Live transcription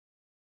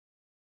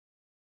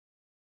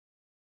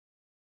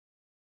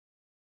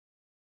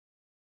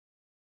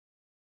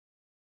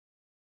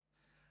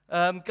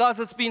Guys,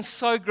 it's been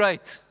so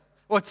great.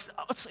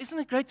 Isn't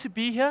it great to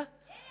be here?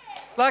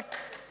 Like,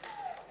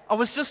 I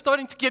was just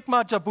starting to get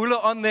my jabula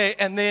on there,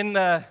 and then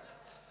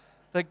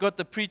they got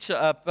the preacher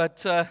up.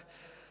 But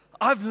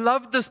I've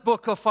loved this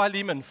book of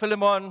Philemon,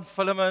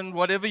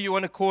 whatever you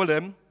want to call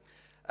him.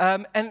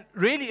 And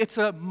really, it's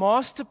a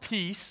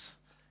masterpiece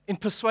in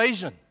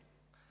persuasion.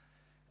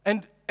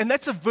 And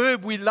that's a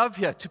verb we love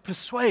here, to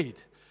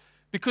persuade.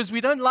 Because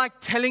we don't like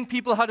telling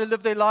people how to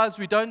live their lives.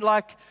 We don't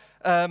like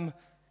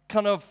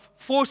kind of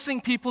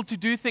forcing people to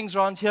do things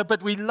around here.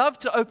 But we love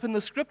to open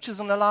the scriptures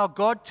and allow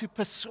God to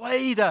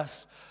persuade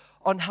us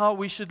on how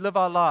we should live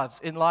our lives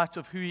in light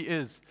of who He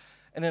is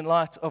and in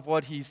light of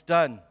what He's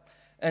done.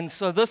 And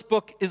so this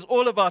book is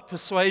all about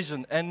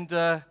persuasion. And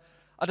I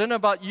don't know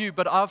about you,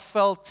 but I've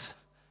felt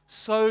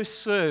so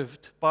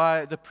served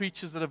by the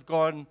preachers that have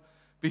gone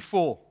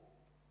before.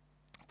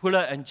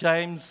 Pulla and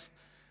James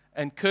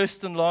and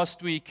Kirsten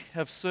last week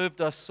have served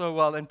us so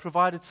well and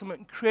provided some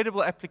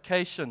incredible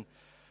application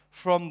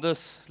from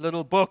this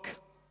little book.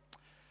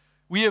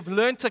 We have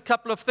learnt a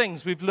couple of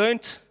things. We've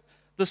learnt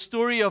the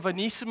story of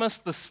Onesimus,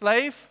 the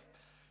slave,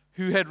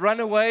 who had run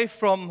away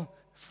from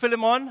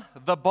Philemon,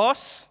 the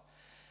boss.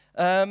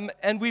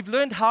 And we've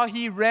learned how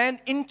he ran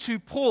into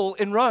Paul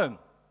in Rome,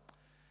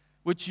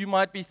 which you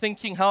might be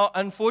thinking, how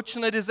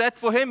unfortunate is that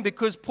for him,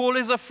 because Paul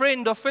is a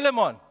friend of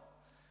Philemon.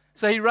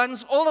 So he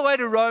runs all the way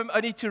to Rome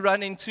only to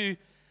run into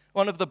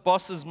one of the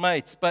boss's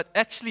mates. But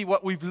actually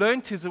what we've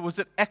learned is it was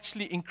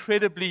actually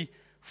incredibly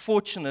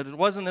fortunate. It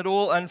wasn't at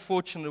all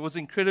unfortunate. It was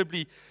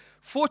incredibly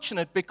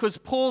fortunate because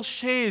Paul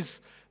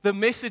shares the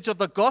message of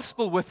the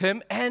gospel with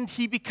him and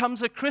he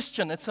becomes a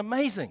Christian. It's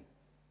amazing.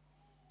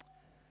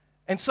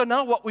 And so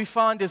now what we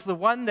find is the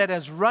one that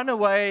has run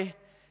away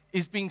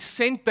is being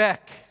sent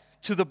back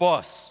to the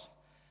boss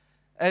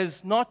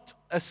as not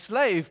a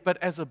slave, but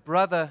as a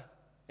brother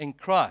in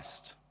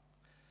Christ.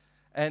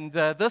 And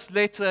this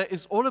letter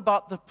is all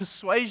about the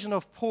persuasion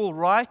of Paul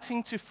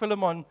writing to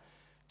Philemon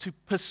to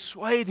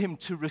persuade him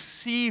to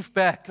receive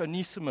back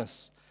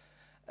Onesimus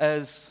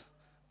as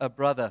a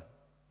brother.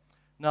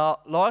 Now,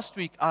 last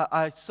week,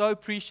 I so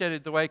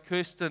appreciated the way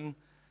Kirsten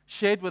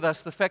shared with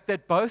us the fact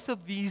that both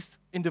of these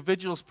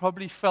individuals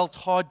probably felt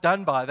hard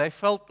done by. They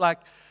felt like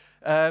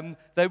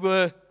they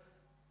were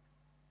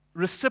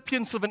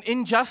recipients of an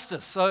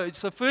injustice. So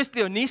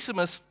firstly,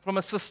 Onesimus, from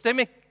a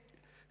systemic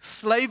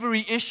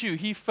slavery issue,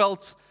 he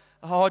felt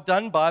hard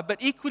done by, but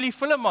equally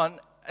Philemon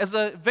as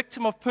a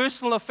victim of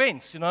personal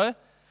offense,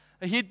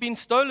 he'd been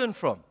stolen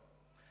from.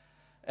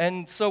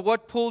 And so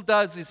what Paul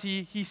does is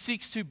he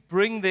seeks to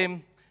bring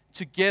them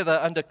together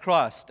under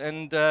Christ,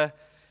 and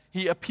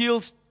he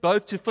appeals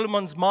both to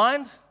Philemon's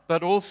mind,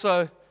 but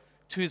also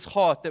to his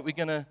heart that we're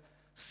going to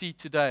see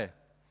today.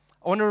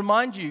 I want to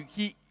remind you,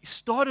 he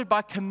started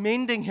by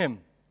commending him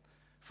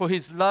for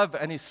his love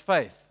and his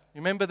faith.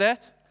 Remember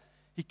that?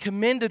 He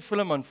commended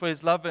Philemon for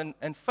his love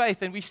and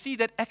faith. And we see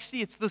that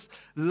actually it's this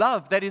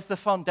love that is the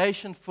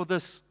foundation for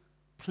this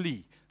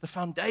plea. The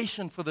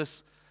foundation for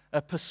this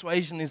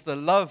persuasion is the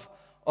love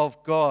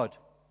of God.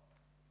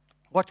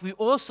 What we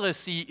also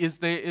see is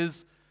there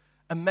is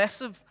a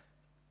massive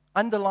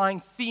underlying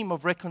theme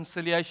of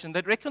reconciliation.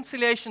 That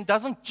reconciliation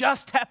doesn't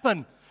just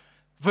happen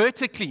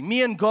vertically,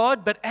 me and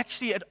God, but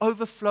actually it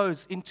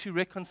overflows into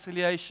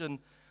reconciliation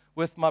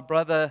with my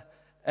brother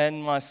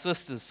and my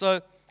sisters.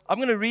 So I'm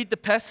going to read the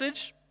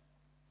passage.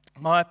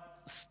 My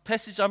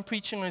passage I'm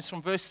preaching is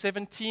from verse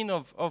 17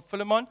 of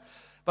Philemon,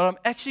 but I'm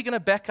actually going to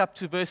back up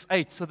to verse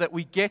 8 so that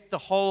we get the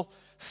whole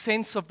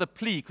sense of the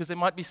plea, because there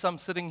might be some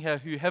sitting here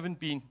who haven't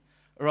been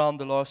around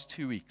the last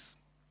 2 weeks.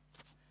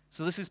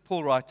 So this is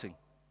Paul writing.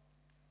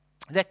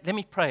 Let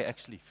me pray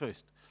actually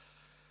first.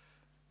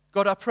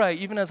 God, I pray,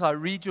 even as I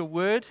read your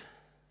word,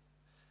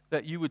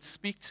 that you would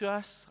speak to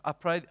us. I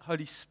pray,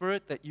 Holy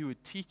Spirit, that you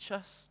would teach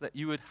us, that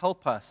you would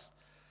help us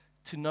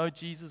to know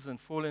Jesus and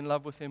fall in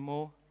love with Him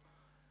more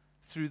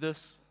through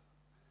this.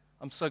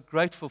 I'm so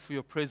grateful for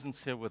your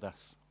presence here with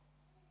us.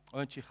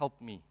 Won't you help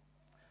me?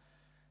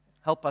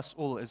 Help us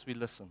all as we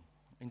listen.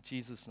 In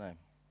Jesus' name.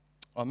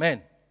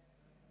 Amen.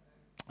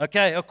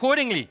 Okay,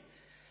 accordingly,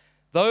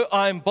 though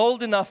I am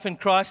bold enough in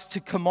Christ to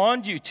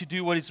command you to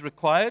do what is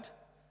required,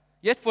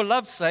 yet for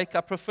love's sake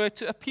I prefer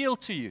to appeal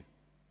to you.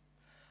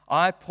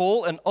 I,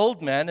 Paul, an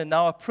old man and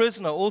now a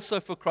prisoner also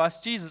for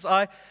Christ Jesus,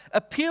 I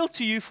appeal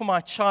to you for my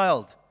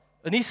child,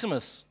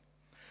 Onesimus,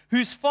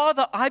 whose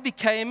father I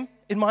became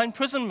in my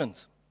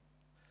imprisonment.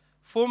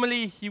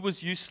 Formerly he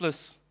was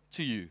useless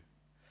to you,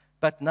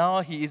 but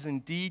now he is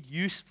indeed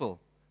useful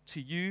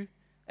to you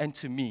and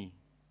to me.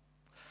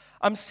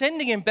 I'm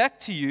sending him back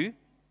to you,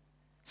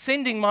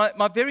 sending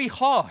my very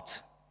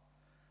heart.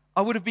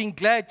 I would have been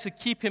glad to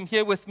keep him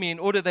here with me in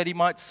order that he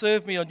might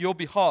serve me on your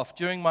behalf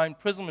during my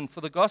imprisonment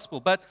for the gospel,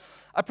 but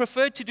I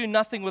preferred to do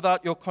nothing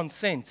without your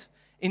consent,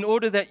 in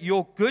order that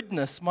your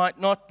goodness might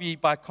not be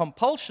by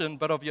compulsion,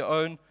 but of your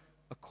own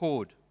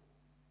accord.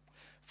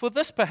 For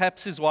this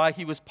perhaps is why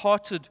he was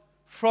parted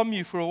from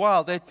you for a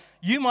while, that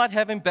you might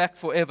have him back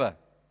forever,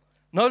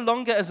 no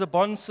longer as a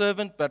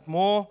bondservant, but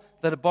more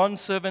than a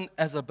bondservant,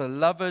 as a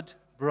beloved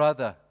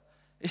brother,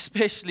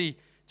 especially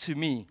to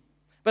me.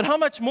 But how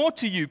much more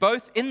to you,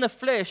 both in the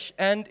flesh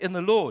and in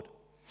the Lord?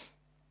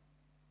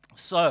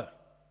 So,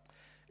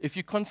 if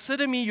you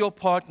consider me your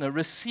partner,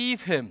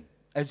 receive him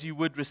as you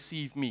would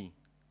receive me.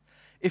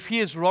 If he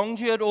has wronged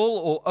you at all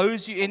or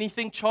owes you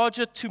anything, charge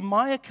it to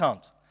my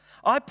account.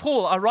 I,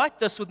 Paul, I write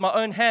this with my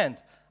own hand.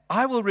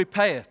 I will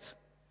repay it.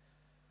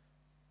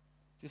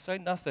 To say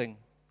nothing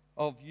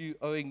of you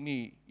owing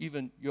me,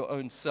 even your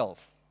own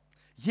self.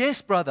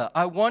 Yes, brother,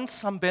 I want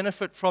some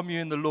benefit from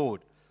you in the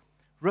Lord.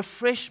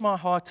 Refresh my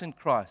heart in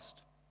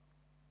Christ.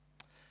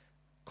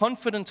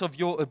 Confident of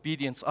your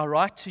obedience, I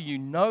write to you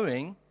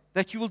knowing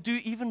that you will do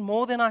even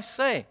more than I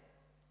say.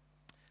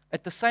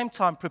 At the same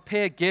time,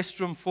 prepare a guest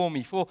room for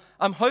me, for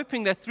I'm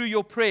hoping that through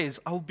your prayers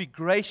I will be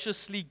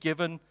graciously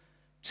given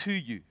to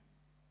you.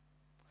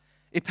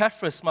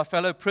 Epaphras, my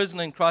fellow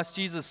prisoner in Christ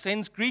Jesus,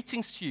 sends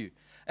greetings to you,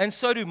 and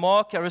so do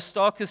Mark,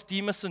 Aristarchus,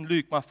 Demas, and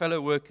Luke, my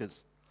fellow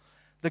workers.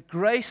 The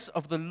grace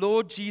of the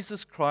Lord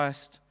Jesus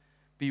Christ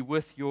be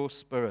with your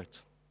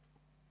spirit.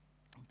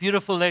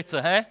 Beautiful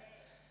letter, hey?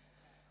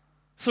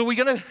 So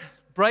we're going to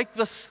break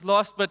this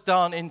last bit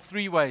down in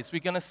three ways. We're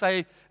going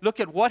to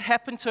look at what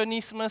happened to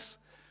Onesimus.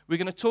 We're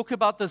going to talk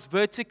about this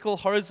vertical,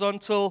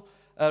 horizontal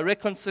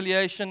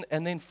reconciliation.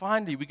 And then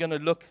finally, we're going to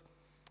look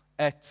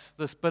at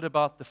this bit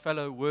about the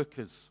fellow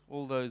workers,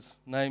 all those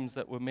names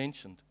that were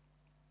mentioned.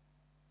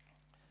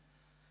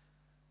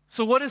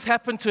 So what has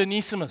happened to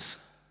Onesimus?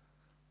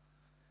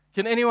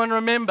 Can anyone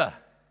remember?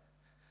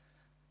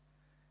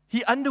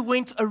 He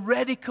underwent a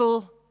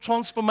radical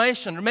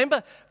transformation.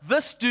 Remember,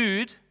 this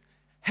dude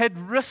had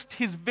risked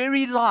his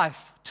very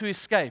life to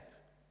escape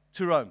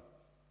to Rome.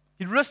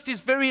 He risked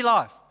his very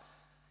life.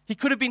 He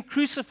could have been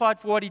crucified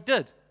for what he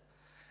did.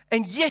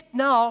 And yet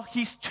now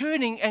he's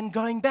turning and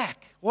going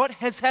back. What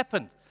has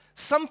happened?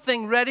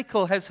 Something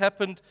radical has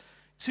happened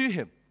to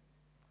him.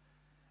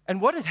 And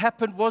what had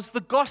happened was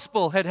the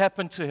gospel had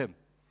happened to him.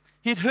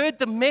 He'd heard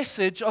the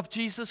message of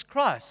Jesus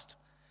Christ.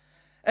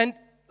 And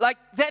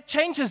that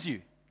changes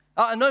you.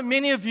 I know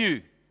many of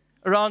you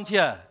around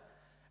here.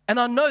 And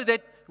I know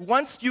that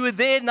once you were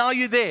there, now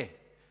you're there.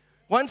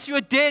 Once you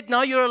were dead,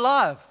 now you're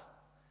alive.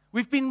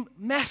 We've been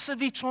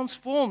massively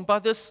transformed by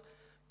this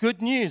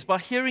good news, by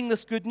hearing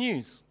this good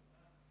news.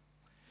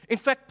 In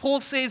fact, Paul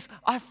says,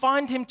 I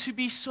find him to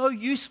be so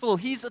useful.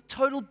 He's a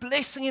total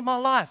blessing in my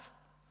life.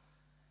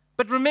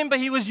 But remember,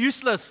 he was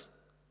useless.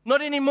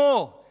 Not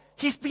anymore.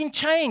 He's been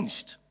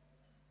changed.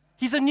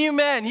 He's a new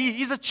man.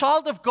 He's a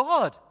child of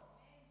God.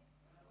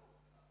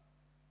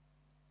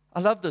 I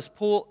love this.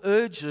 Paul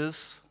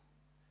urges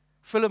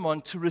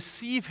Philemon to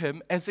receive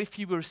him as if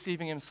he were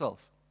receiving himself.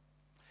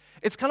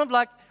 It's kind of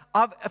like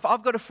if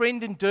I've got a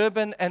friend in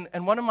Durban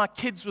and one of my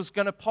kids was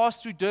going to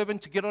pass through Durban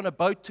to get on a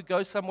boat to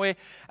go somewhere,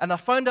 and I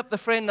phoned up the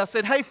friend and I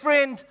said, hey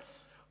friend,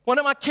 one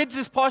of my kids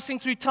is passing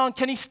through town.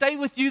 Can he stay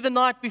with you the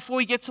night before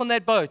he gets on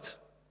that boat?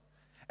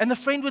 And the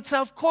friend would say,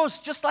 of course,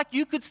 just like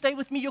you could stay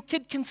with me, your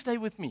kid can stay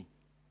with me.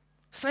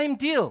 Same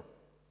deal.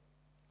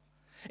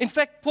 In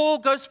fact, Paul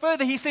goes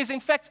further. He says, in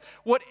fact,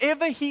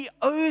 whatever he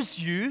owes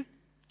you,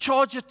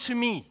 charge it to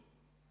me.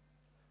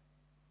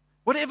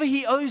 Whatever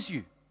he owes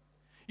you.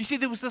 You see,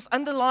 there was this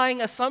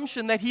underlying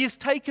assumption that he has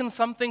taken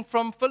something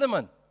from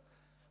Philemon.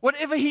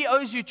 Whatever he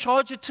owes you,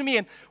 charge it to me.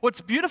 And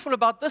what's beautiful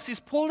about this is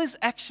Paul is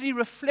actually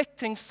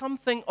reflecting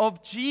something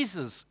of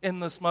Jesus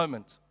in this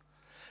moment.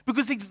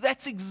 Because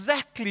that's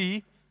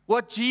exactly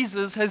what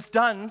Jesus has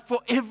done for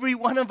every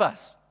one of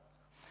us.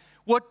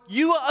 What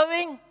you are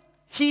owing,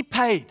 he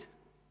paid.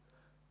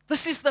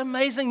 This is the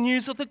amazing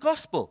news of the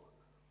gospel.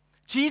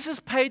 Jesus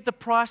paid the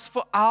price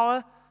for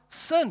our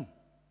sin.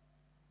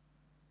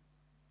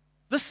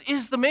 This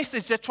is the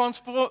message that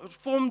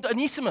transformed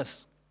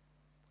Onesimus.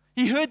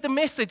 He heard the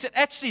message that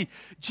actually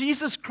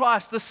Jesus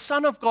Christ, the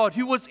Son of God,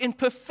 who was in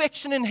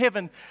perfection in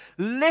heaven,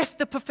 left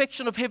the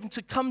perfection of heaven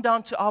to come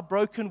down to our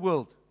broken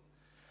world.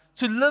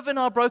 To live in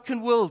our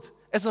broken world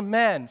as a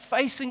man,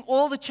 facing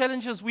all the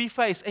challenges we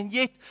face, and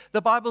yet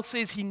the Bible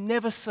says he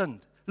never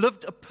sinned,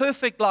 lived a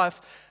perfect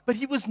life, but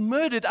he was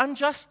murdered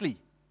unjustly.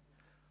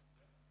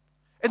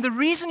 And the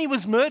reason he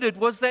was murdered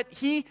was that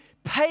he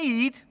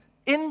paid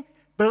in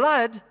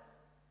blood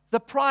the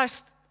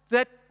price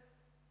that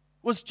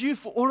was due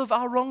for all of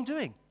our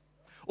wrongdoing.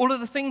 All of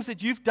the things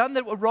that you've done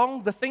that were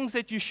wrong, the things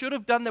that you should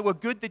have done that were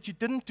good that you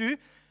didn't do,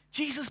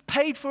 Jesus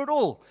paid for it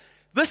all.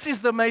 This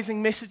is the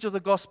amazing message of the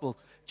gospel.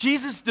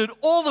 Jesus did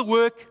all the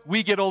work,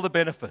 we get all the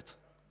benefit.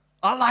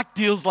 I like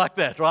deals like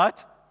that,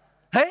 right?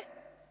 Hey?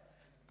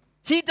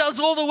 He does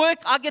all the work,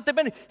 I get the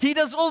benefit. He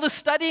does all the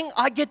studying,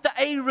 I get the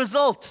A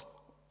result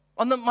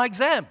on my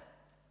exam.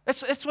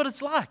 That's what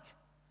it's like.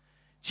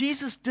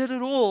 Jesus did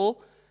it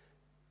all.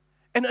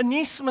 And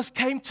Onesimus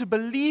came to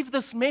believe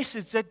this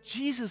message that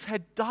Jesus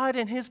had died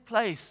in his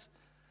place,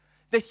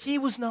 that he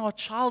was now a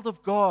child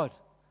of God.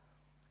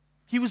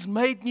 He was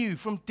made new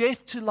from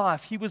death to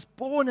life. He was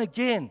born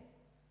again.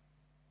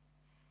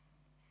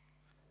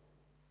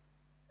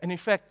 And in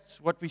fact,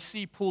 what we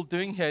see Paul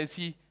doing here is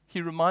he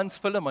reminds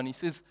Philemon, he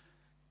says,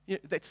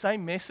 that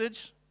same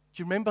message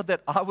Do you remember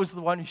that I was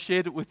the one who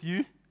shared it with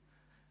you?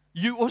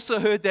 You also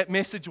heard that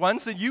message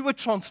once and you were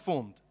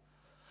transformed.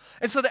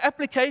 And so the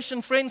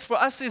application, friends, for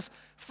us is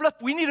flip.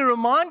 We need to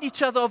remind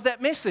each other of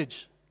that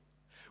message.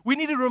 We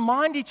need to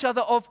remind each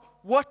other of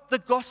what the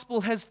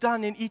gospel has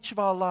done in each of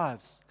our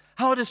lives,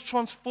 how it has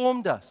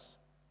transformed us.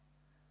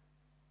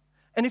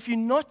 And if you're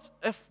not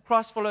a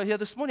Christ follower here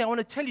this morning, I want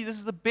to tell you this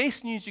is the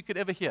best news you could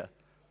ever hear.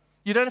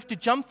 You don't have to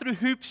jump through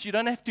hoops. You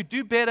don't have to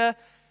do better.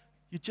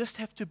 You just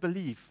have to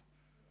believe.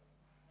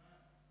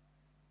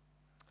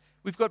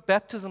 We've got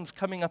baptisms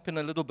coming up in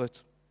a little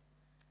bit.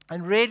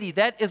 And really,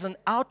 that is an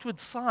outward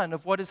sign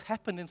of what has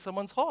happened in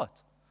someone's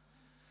heart.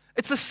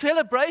 It's a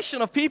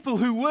celebration of people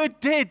who were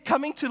dead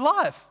coming to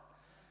life.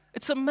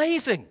 It's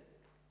amazing.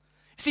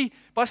 See,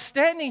 by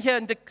standing here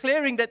and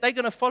declaring that they're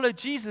going to follow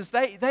Jesus,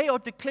 they are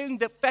declaring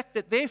the fact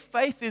that their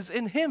faith is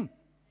in Him.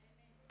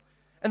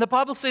 And the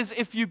Bible says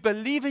if you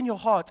believe in your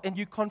heart and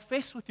you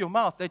confess with your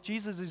mouth that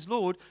Jesus is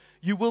Lord,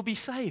 you will be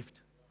saved.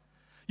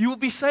 You will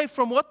be saved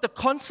from what? The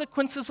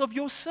consequences of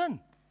your sin.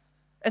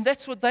 And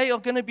that's what they are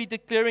going to be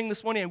declaring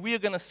this morning, and we are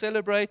going to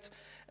celebrate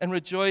and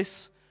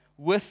rejoice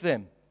with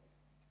them.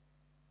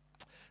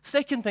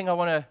 Second thing I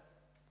want to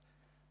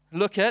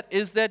look at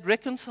is that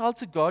reconciled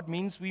to God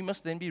means we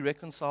must then be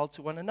reconciled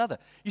to one another.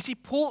 You see,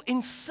 Paul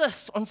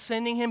insists on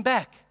sending him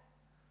back.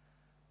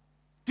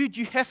 Dude,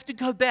 you have to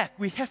go back.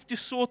 We have to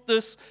sort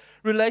this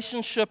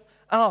relationship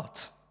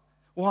out.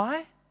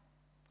 Why?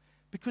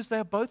 Because they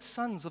are both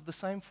sons of the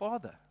same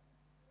father.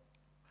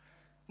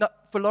 Now,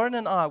 for Lauren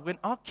and I, when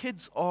our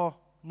kids are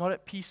not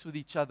at peace with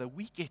each other,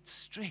 we get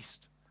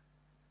stressed.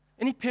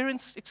 Any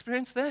parents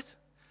experience that?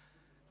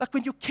 Like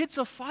when your kids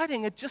are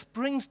fighting, it just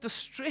brings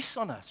distress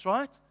on us,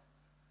 right?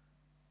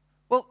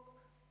 Well,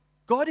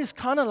 God is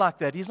kind of like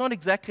that. He's not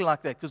exactly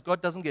like that because God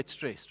doesn't get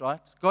stressed,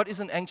 right? God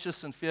isn't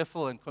anxious and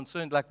fearful and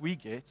concerned like we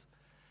get.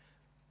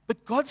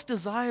 But God's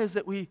desire is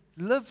that we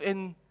live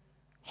in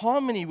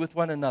harmony with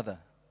one another,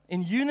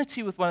 in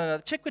unity with one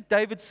another. Check what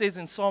David says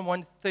in Psalm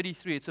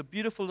 133. It's a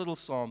beautiful little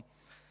psalm.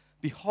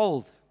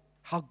 Behold,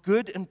 how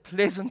good and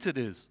pleasant it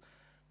is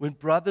when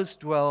brothers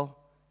dwell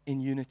in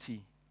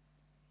unity.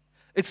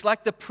 It's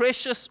like the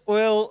precious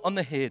oil on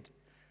the head,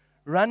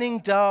 running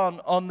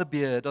down on the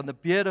beard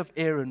of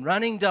Aaron,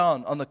 running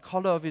down on the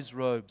collar of his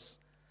robes.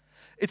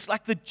 It's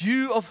like the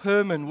dew of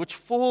Hermon, which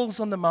falls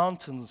on the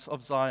mountains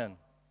of Zion.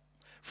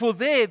 For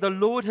there the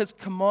Lord has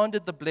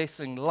commanded the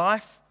blessing,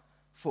 life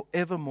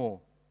forevermore.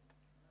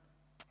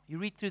 You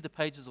read through the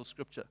pages of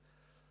Scripture.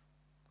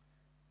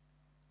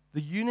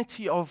 The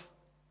unity of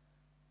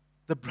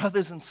the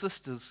brothers and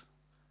sisters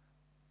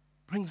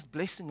brings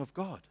blessing of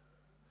God.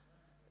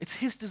 It's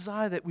His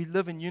desire that we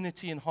live in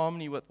unity and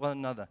harmony with one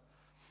another.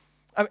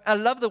 I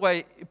love the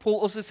way Paul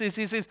also says,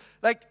 he says,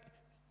 like,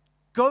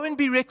 go and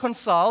be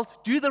reconciled,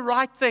 do the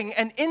right thing,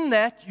 and in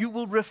that you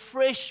will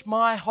refresh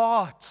my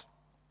heart.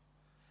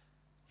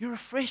 You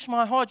refresh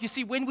my heart. You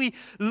see, when we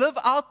live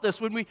out this,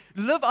 when we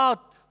live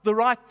out the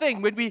right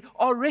thing, when we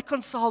are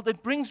reconciled,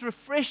 it brings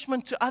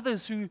refreshment to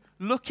others who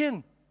look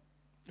in.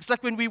 It's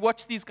like when we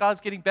watch these guys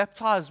getting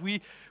baptized,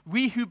 we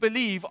who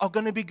believe are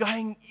going to be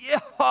going,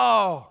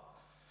 yeah!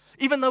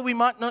 Even though we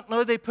might not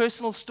know their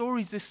personal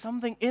stories, there's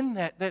something in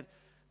that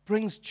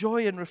brings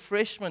joy and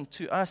refreshment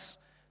to us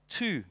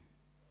too.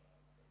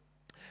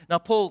 Now,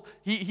 Paul,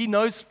 he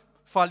knows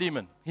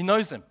Philemon. He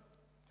knows him.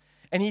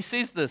 And he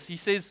says this. He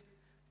says,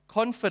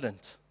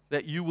 confident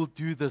that you will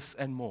do this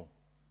and more.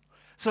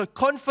 So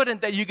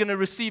confident that you're going to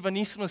receive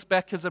Onesimus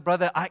back as a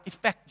brother. In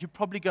fact, you're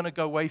probably going to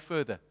go way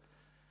further.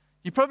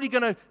 You're probably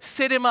going to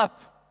set him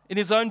up in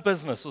his own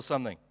business or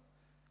something.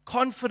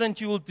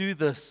 Confident you will do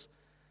this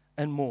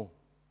and more.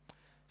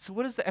 So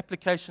what does the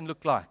application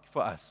look like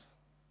for us?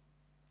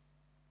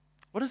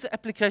 What does the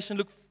application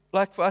look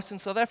like for us in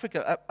South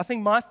Africa? I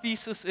think my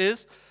thesis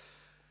is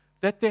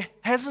that there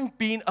hasn't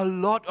been a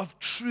lot of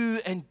true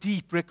and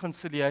deep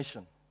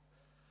reconciliation.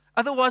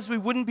 Otherwise, we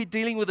wouldn't be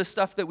dealing with the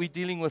stuff that we're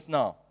dealing with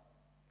now.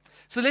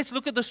 So let's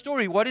look at the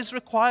story. What is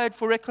required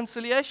for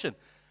reconciliation?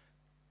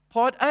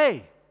 Part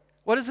A.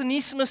 What does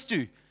Onesimus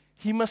do?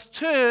 He must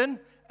turn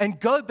and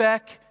go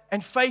back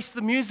and face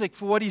the music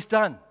for what he's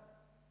done.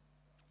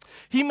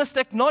 He must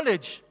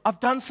acknowledge, I've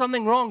done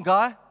something wrong,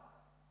 guy.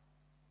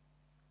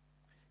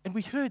 And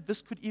we heard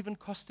this could even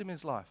cost him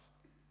his life.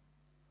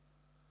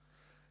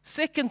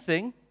 Second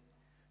thing,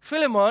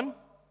 Philemon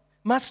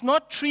must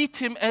not treat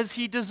him as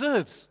he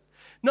deserves.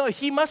 No,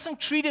 he mustn't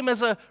treat him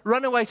as a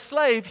runaway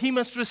slave. He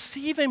must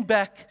receive him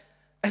back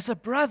as a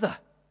brother.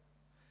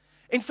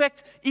 In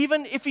fact,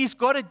 even if he's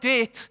got a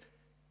debt,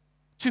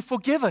 to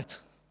forgive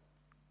it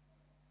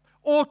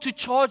or to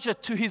charge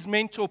it to his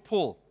mentor,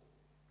 Paul.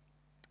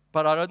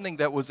 But I don't think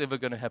that was ever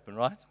going to happen,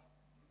 right?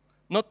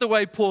 Not the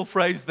way Paul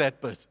phrased that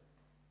bit.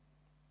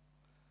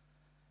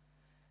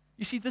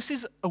 You see, this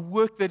is a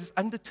work that is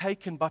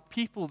undertaken by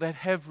people that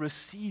have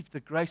received the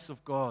grace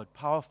of God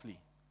powerfully.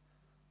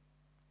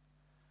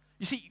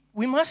 You see,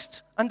 we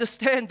must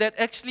understand that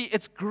actually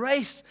it's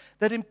grace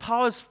that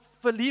empowers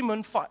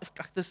Philemon.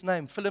 This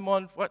name,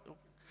 Philemon. What?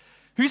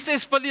 Who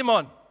says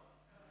Philemon?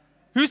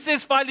 Who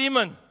says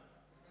Philemon?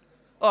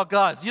 Oh,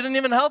 guys, you didn't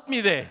even help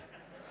me there.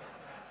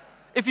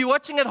 If you're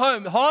watching at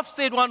home, half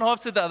said one,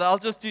 half said the other. I'll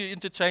just do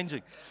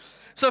interchanging.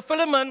 So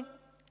Philemon,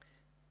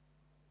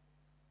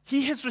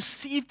 he has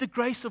received the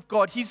grace of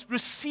God. He's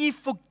received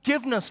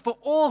forgiveness for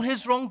all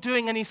his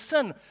wrongdoing and his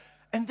sin.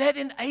 And that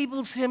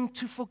enables him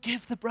to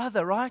forgive the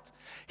brother, right?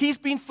 He's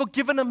been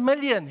forgiven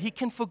 1,000,000. He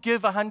can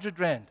forgive 100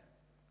 rand.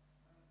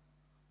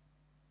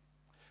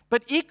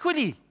 But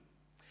equally,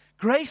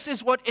 grace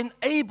is what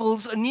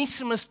enables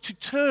Onesimus to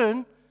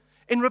turn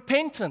in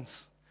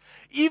repentance,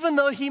 even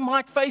though he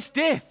might face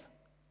death.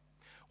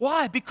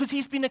 Why? Because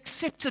he's been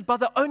accepted by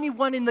the only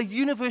one in the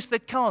universe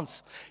that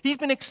counts. He's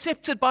been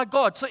accepted by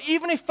God. So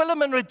even if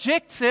Philemon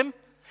rejects him,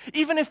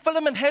 even if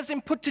Philemon has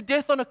him put to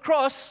death on a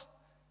cross,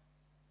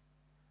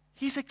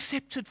 he's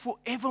accepted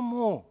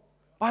forevermore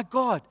by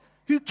God.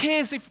 Who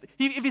cares if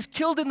he's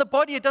killed in the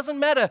body? It doesn't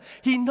matter.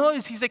 He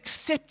knows he's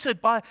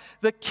accepted by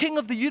the King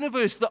of the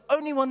universe, the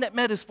only one that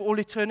matters for all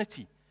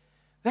eternity.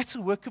 That's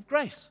a work of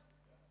grace.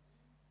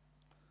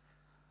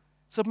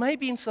 So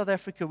maybe in South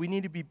Africa, we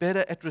need to be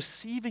better at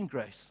receiving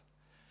grace,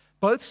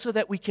 both so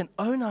that we can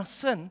own our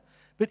sin,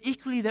 but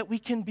equally that we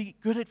can be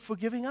good at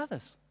forgiving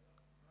others.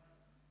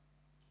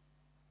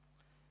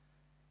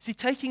 See,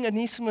 taking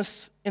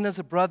Onesimus in as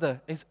a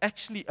brother is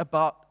actually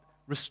about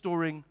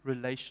restoring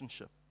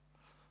relationship.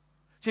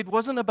 See, it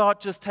wasn't about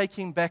just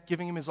taking him back,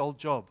 giving him his old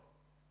job.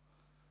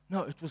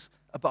 No, it was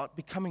about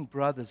becoming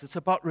brothers. It's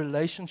about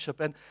relationship.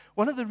 And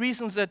one of the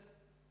reasons that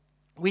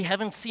we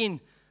haven't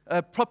seen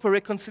proper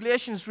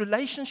reconciliation is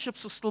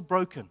relationships are still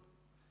broken.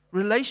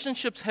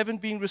 Relationships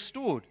haven't been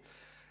restored.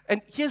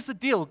 And here's the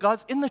deal,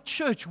 guys. In the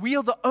church, we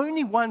are the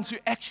only ones who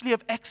actually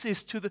have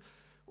access to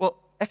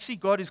actually,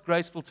 God is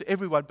graceful to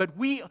everyone, but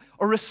we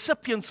are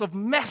recipients of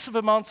massive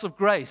amounts of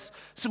grace.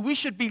 So we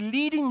should be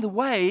leading the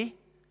way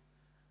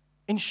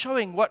in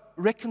showing what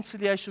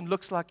reconciliation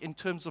looks like in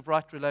terms of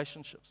right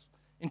relationships,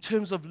 in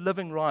terms of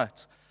living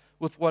right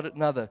with one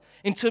another,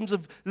 in terms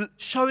of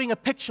showing a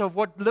picture of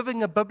what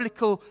living a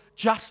biblical,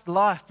 just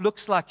life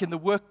looks like in the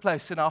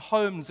workplace, in our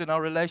homes, in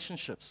our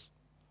relationships.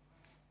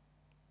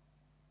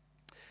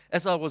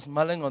 As I was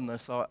mulling on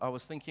this, I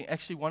was thinking,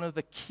 actually, one of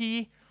the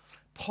key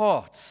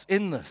parts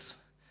in this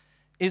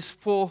is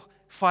for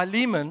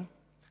Philemon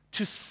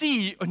to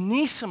see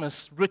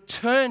Onesimus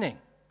returning,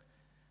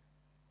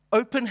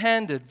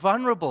 open-handed,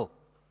 vulnerable.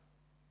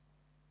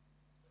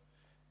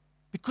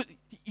 Because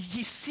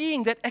he's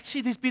seeing that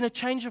actually there's been a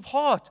change of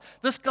heart.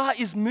 This guy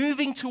is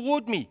moving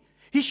toward me.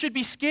 He should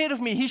be scared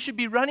of me. He should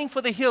be running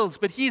for the hills,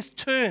 but he's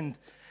turned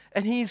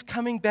and he's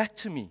coming back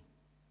to me.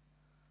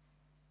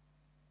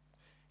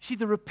 See,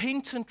 the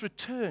repentant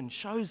return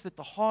shows that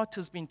the heart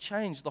has been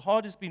changed, the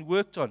heart has been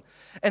worked on,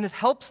 and it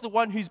helps the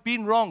one who's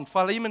been wronged,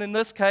 Philemon in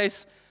this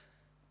case,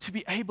 to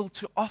be able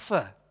to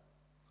offer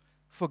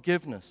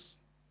forgiveness.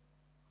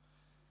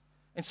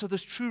 And so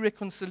this true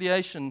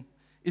reconciliation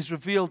is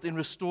revealed in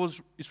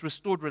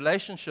restored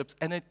relationships,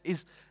 and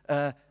it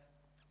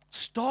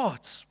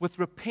starts with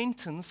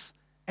repentance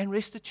and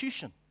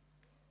restitution.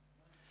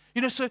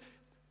 So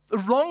the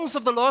wrongs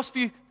of the last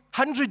few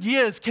 100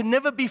 years can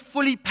never be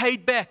fully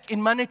paid back in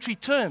monetary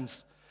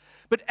terms.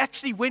 But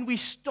actually, when we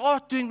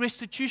start doing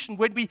restitution,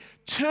 when we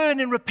turn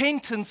in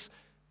repentance,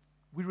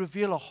 we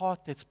reveal a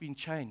heart that's been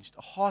changed,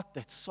 a heart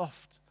that's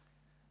soft,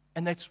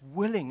 and that's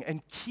willing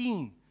and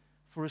keen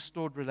for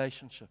restored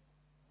relationship.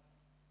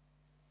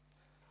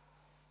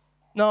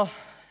 Now,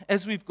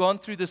 as we've gone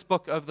through this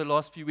book over the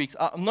last few weeks,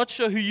 I'm not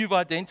sure who you've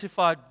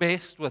identified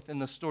best with in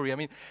the story. I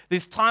mean,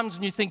 there's times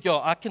when you think,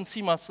 I can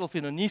see myself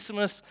in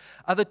Onesimus.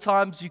 Other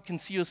times you can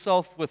see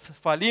yourself with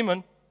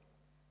Philemon.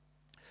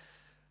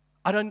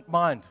 I don't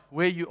mind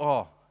where you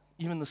are,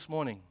 even this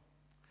morning.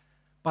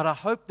 But I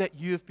hope that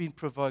you have been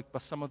provoked by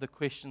some of the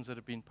questions that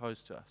have been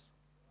posed to us.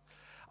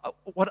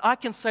 What I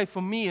can say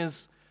for me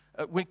is,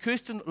 when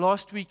Kirsten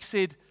last week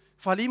said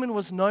Philemon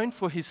was known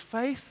for his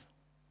faith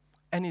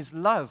and his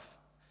love,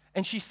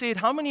 and she said,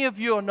 how many of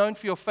you are known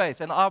for your faith?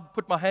 And I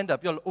put my hand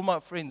up. All my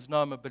friends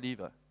know I'm a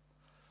believer.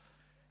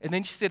 And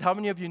then she said, how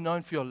many of you are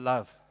known for your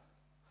love?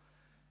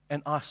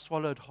 And I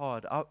swallowed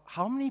hard.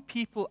 How many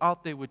people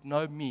out there would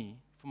know me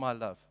for my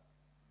love?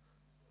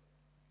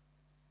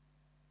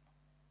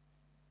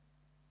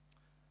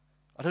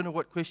 I don't know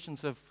what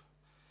questions have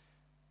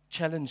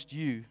challenged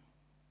you,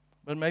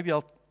 but maybe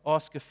I'll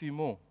ask a few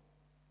more.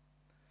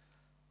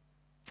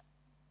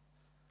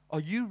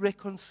 Are you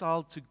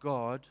reconciled to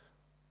God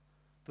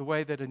the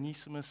way that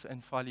Onesimus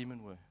and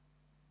Philemon were?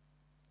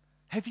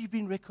 Have you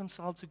been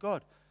reconciled to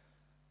God?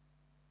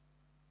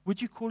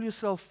 Would you call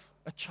yourself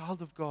a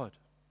child of God?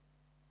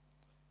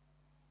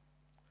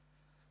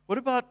 What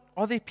about,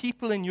 are there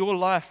people in your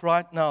life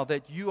right now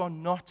that you are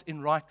not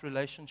in right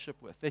relationship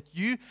with? That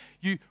you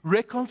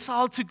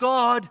reconcile to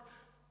God,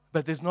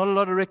 but there's not a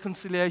lot of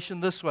reconciliation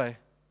this way.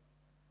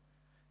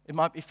 It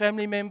might be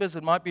family members,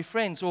 it might be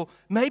friends, or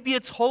maybe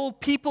it's whole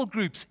people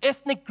groups,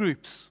 ethnic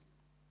groups.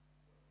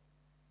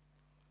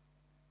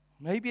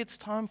 Maybe it's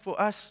time for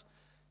us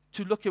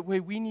to look at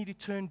where we need to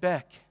turn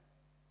back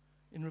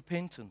in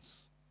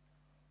repentance.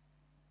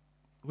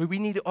 where we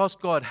need to ask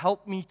God,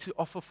 help me to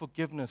offer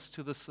forgiveness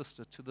to this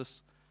sister, to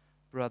this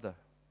brother.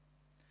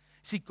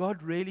 See,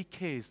 God really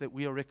cares that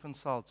we are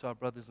reconciled to our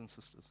brothers and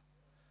sisters.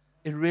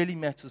 It really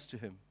matters to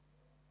Him.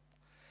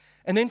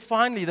 And then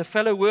finally, the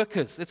fellow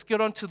workers. Let's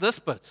get on to this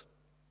bit.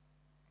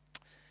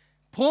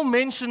 Paul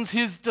mentions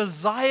his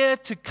desire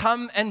to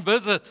come and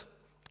visit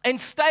and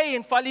stay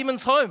in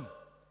Philemon's home.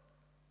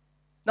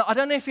 Now, I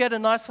don't know if he had a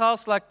nice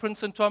house like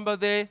Prince Ntombo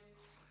there,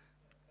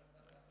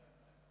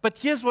 but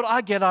here's what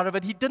I get out of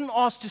it. He didn't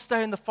ask to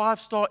stay in the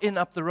 5-star inn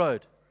up the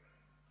road.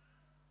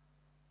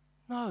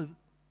 No.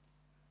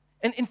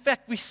 And in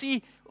fact, we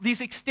see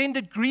these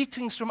extended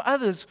greetings from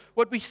others.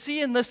 What we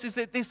see in this is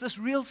that there's this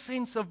real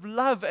sense of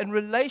love and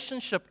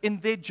relationship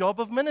in their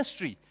job of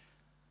ministry.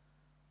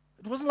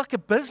 It wasn't like a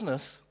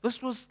business.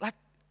 This was like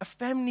a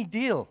family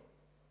deal.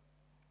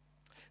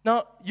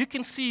 Now, you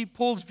can see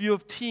Paul's view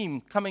of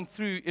team coming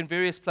through in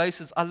various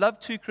places. I love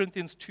 2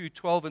 Corinthians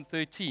 2:12 and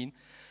 13,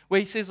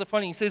 where he says the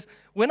following. He says,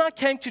 when I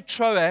came to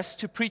Troas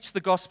to preach the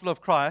gospel of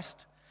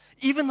Christ,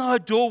 even though a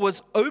door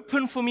was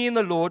open for me in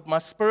the Lord, my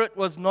spirit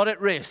was not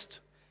at rest,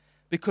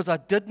 because I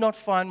did not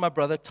find my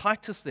brother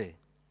Titus there.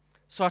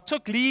 So I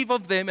took leave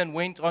of them and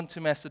went on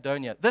to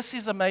Macedonia. This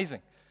is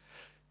amazing.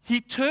 He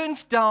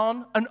turns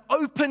down an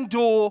open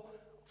door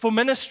for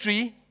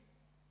ministry.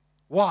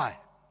 Why?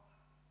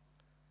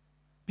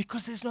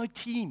 Because there's no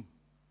team.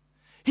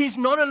 He's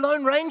not a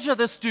lone ranger,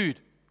 this dude.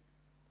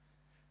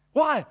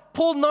 Why?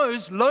 Paul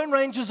knows lone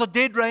rangers are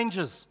dead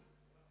rangers.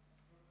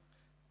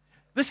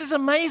 This is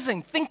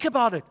amazing. Think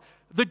about it.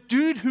 The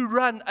dude who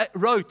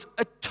wrote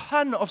a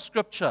ton of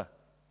scripture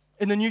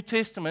in the New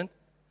Testament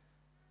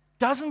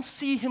doesn't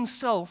see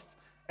himself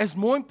as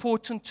more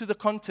important to the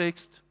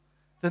context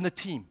than the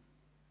team.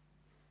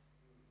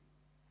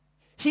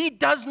 He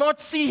does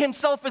not see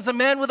himself as a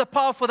man with a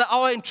power for the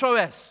hour in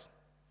Troas.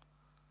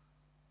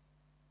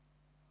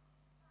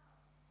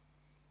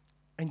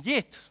 And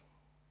yet,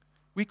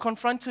 we're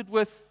confronted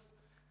with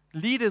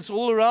leaders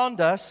all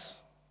around us,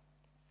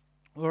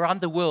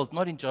 around the world,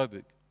 not in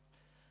Joburg,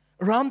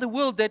 around the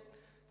world that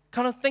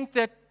kind of think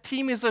that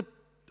team is an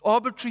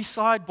arbitrary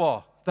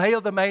sidebar. They are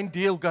the main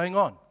deal going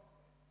on.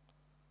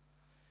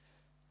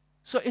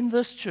 So in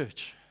this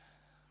church,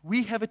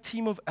 we have a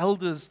team of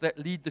elders that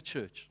lead the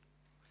church.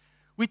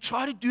 We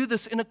try to do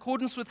this in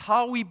accordance with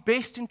how we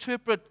best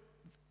interpret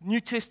New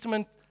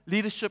Testament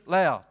leadership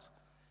layout.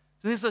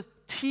 There's a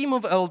team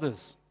of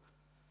elders.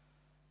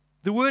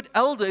 The word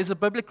elder is a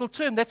biblical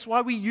term. That's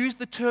why we use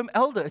the term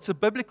elder. It's a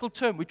biblical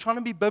term. We're trying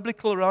to be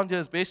biblical around here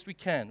as best we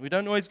can. We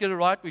don't always get it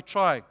right. We're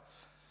trying.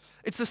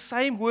 It's the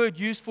same word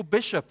used for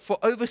bishop, for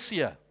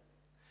overseer.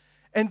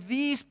 And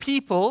these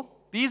people,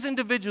 these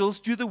individuals,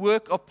 do the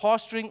work of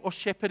pastoring or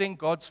shepherding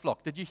God's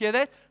flock. Did you hear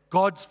that?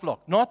 God's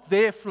flock, not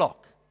their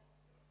flock.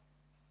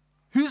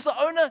 Who's the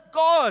owner?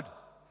 God.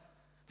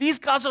 These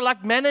guys are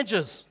like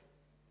managers.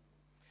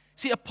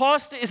 See, a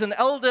pastor is an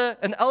elder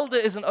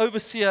is an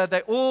overseer.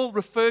 They all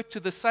refer to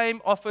the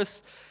same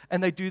office,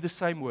 and they do the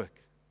same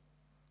work.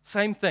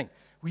 Same thing.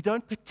 We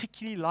don't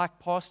particularly like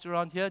pastor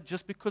around here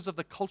just because of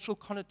the cultural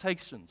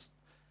connotations,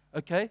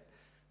 okay?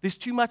 There's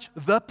too much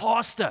the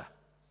pastor.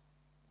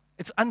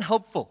 It's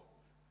unhelpful.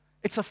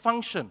 It's a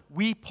function.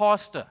 We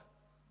pastor.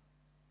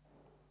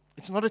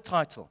 It's not a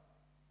title.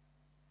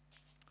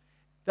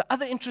 The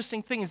other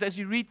interesting thing is as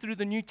you read through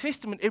the New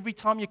Testament, every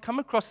time you come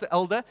across the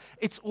elder,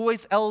 it's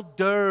always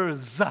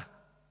elders.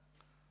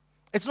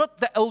 It's not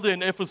the elder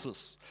in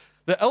Ephesus,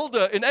 the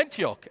elder in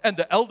Antioch, and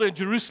the elder in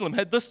Jerusalem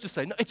had this to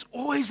say. No, it's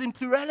always in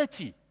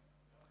plurality.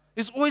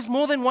 There's always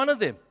more than one of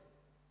them.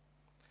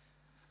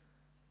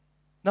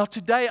 Now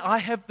today I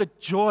have the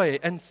joy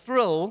and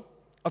thrill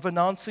of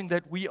announcing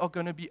that we are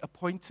going to be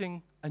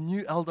appointing a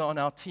new elder on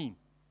our team.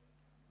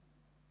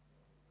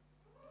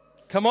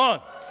 Come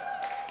on.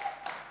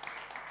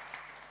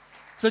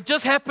 So it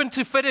just happened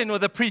to fit in with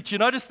the preach. You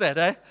notice that,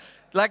 eh?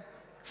 Like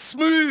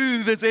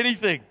smooth as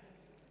anything.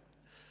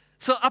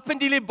 So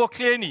Apandile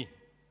Bokleni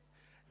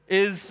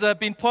has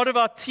been part of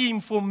our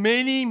team for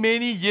many,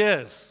 many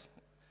years.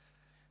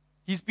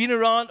 He's been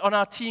around on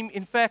our team,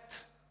 in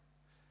fact,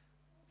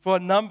 for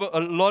a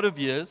lot of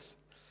years.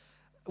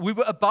 We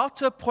were about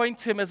to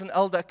appoint him as an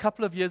elder a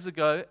couple of years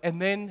ago,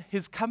 and then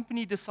his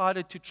company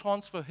decided to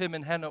transfer him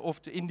and Hannah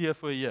off to India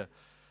for a year.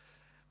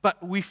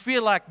 But we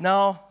feel like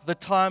now the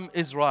time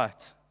is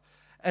right.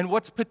 And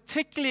what's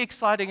particularly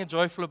exciting and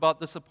joyful about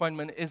this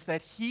appointment is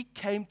that he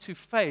came to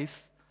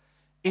faith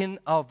in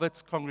our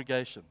Wits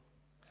congregation.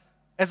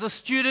 As a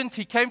student,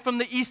 he came from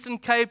the Eastern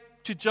Cape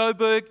to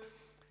Joburg.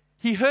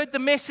 He heard the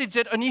message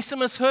that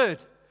Onesimus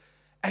heard,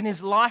 and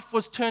his life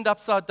was turned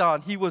upside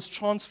down. He was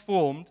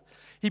transformed.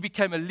 He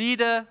became a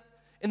leader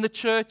in the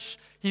church.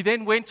 He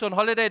then went on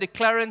holiday to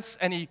Clarence,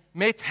 and he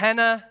met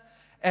Hannah,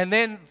 and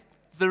then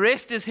the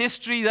rest is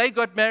history. They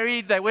got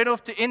married. They went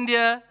off to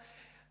India.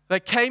 They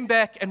came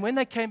back. And when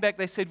they came back,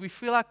 they said, we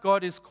feel like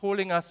God is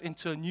calling us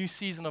into a new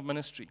season of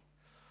ministry.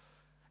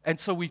 And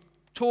so we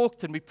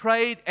talked and we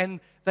prayed.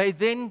 And they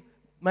then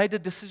made a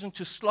decision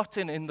to slot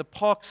in the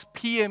Parks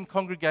PM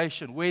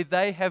congregation, where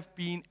they have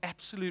been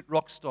absolute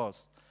rock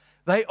stars.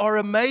 They are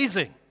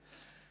amazing.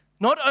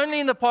 Not only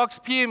in the Parks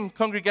PM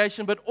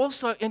congregation, but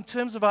also in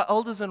terms of our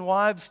elders and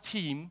wives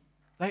team.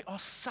 They are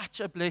such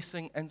a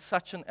blessing and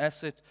such an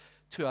asset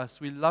to us.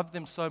 We love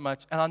them so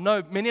much. And I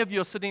know many of you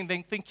are sitting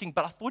there thinking,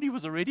 but I thought he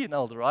was already an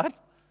elder, right?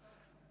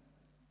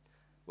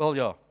 Well,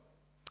 yeah.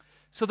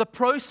 So the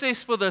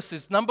process for this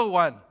is, number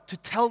one, to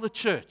tell the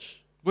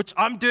church, which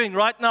I'm doing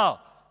right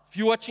now. If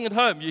you're watching at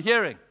home, you're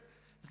hearing.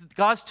 The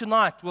guys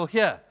tonight will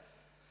hear.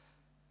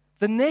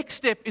 The next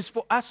step is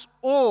for us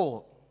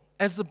all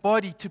as the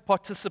body to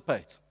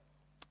participate.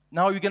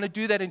 Now, we're going to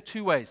do that in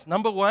two ways.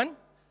 Number one,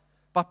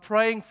 by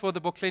praying for the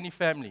Bokleni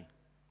family.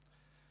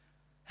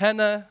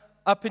 Hannah,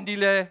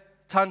 Apendile,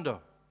 Tando.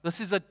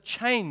 This is a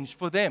change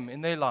for them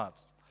in their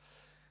lives.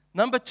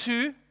 Number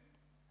two,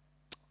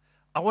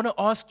 I want to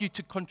ask you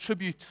to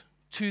contribute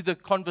to the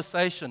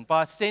conversation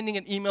by sending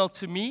an email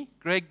to me,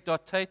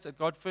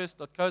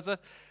 greg.tate@godfirst.co.za,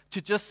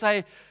 to just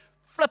say,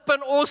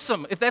 flippin'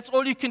 awesome. If that's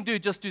all you can do,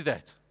 just do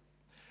that.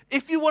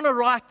 If you want to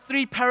write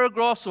 3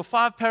 paragraphs or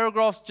 5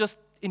 paragraphs just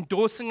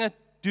endorsing it,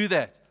 do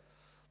that.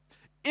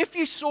 If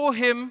you saw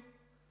him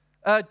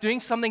doing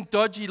something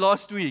dodgy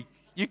last week,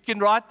 you can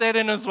write that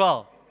in as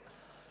well.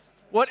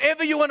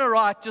 Whatever you want to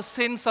write, just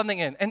send something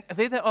in. And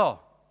there they are.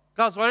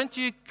 Guys, why don't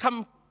you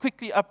come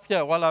quickly up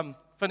here while I'm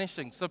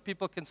finishing so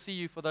people can see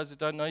you for those who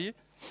don't know you.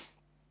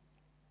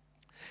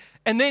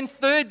 And then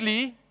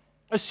thirdly,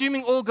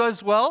 assuming all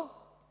goes well,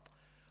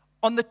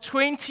 on the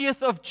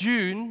 20th of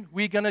June,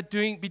 we're going to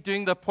be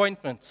doing the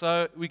appointment.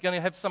 So we're going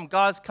to have some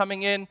guys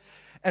coming in.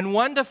 And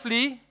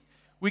wonderfully,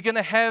 we're going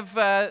to have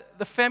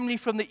the family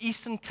from the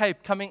Eastern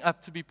Cape coming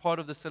up to be part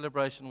of the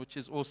celebration, which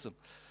is awesome.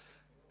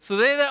 So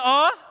there they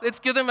are. Let's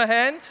give them a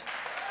hand.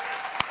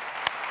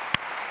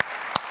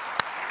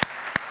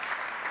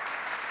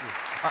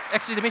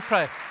 Actually, let me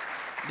pray.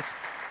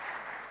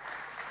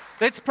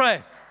 Let's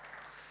pray.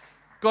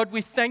 God,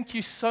 we thank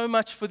you so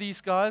much for these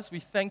guys.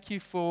 We thank you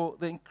for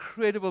the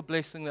incredible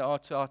blessing they are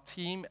to our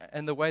team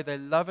and the way they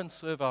love and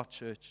serve our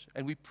church.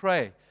 And we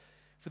pray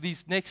for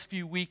these next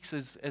few weeks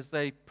as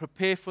they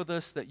prepare for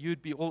this, that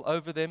you'd be all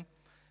over them.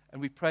 And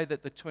we pray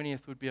that the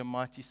 20th would be a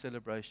mighty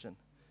celebration.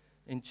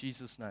 In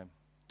Jesus' name.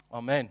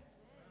 Amen.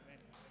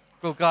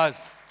 Cool,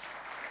 guys.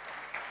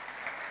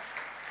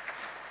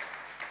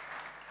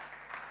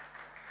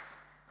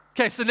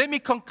 Okay, so let me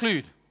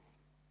conclude.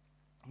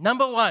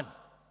 Number one,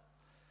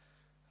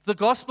 the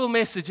gospel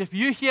message. If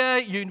you hear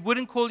you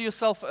wouldn't call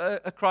yourself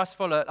a Christ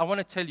follower, I want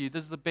to tell you,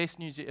 this is the best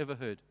news you ever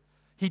heard.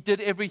 He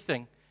did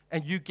everything,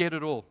 and you get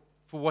it all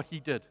for what he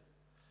did.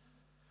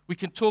 We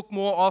can talk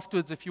more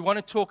afterwards. If you want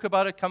to talk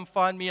about it, come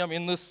find me. I'm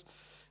in this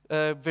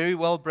very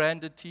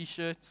well-branded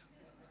T-shirt.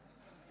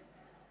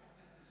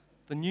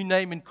 The new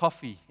name in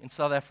coffee in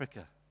South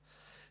Africa.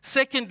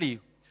 Secondly,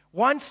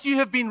 once you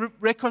have been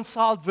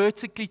reconciled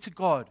vertically to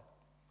God,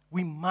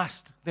 we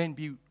must then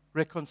be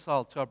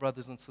reconciled to our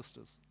brothers and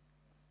sisters.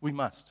 We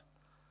must.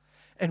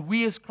 And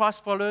we as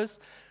Christ followers,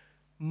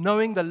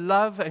 knowing the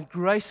love and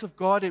grace of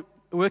God at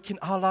work in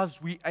our lives,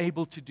 we're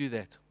able to do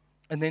that.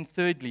 And then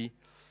thirdly,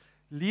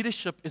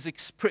 leadership is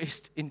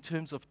expressed in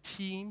terms of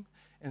team,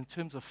 in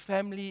terms of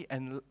family,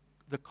 and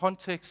the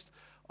context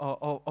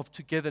of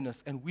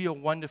togetherness. And we are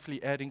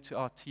wonderfully adding to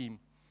our team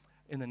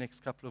in the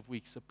next couple of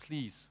weeks. So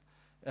please,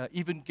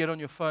 even get on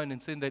your phone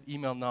and send that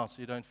email now so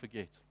you don't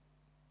forget.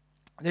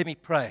 Let me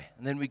pray,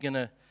 and then we're going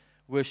to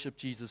worship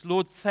Jesus.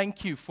 Lord,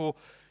 thank you for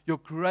your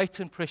great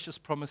and precious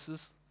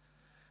promises.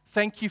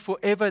 Thank you for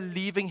ever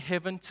leaving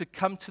heaven to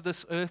come to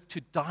this earth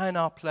to die in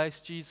our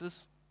place,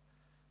 Jesus.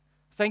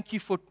 Thank you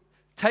for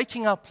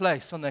taking our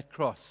place on that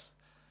cross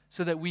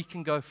so that we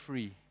can go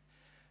free.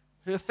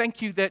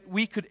 Thank you that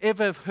we could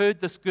ever have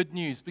heard this good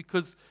news,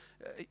 because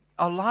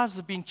our lives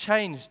have been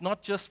changed,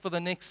 not just for the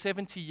next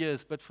 70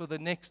 years, but for the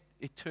next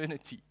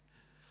eternity.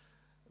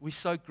 We're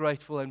so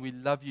grateful and we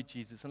love you,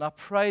 Jesus. And I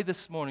pray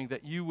this morning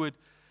that you would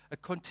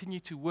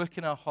continue to work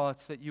in our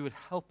hearts, that you would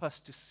help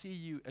us to see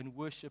you and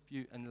worship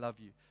you and love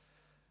you.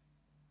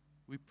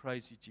 We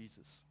praise you,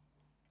 Jesus.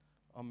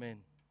 Amen.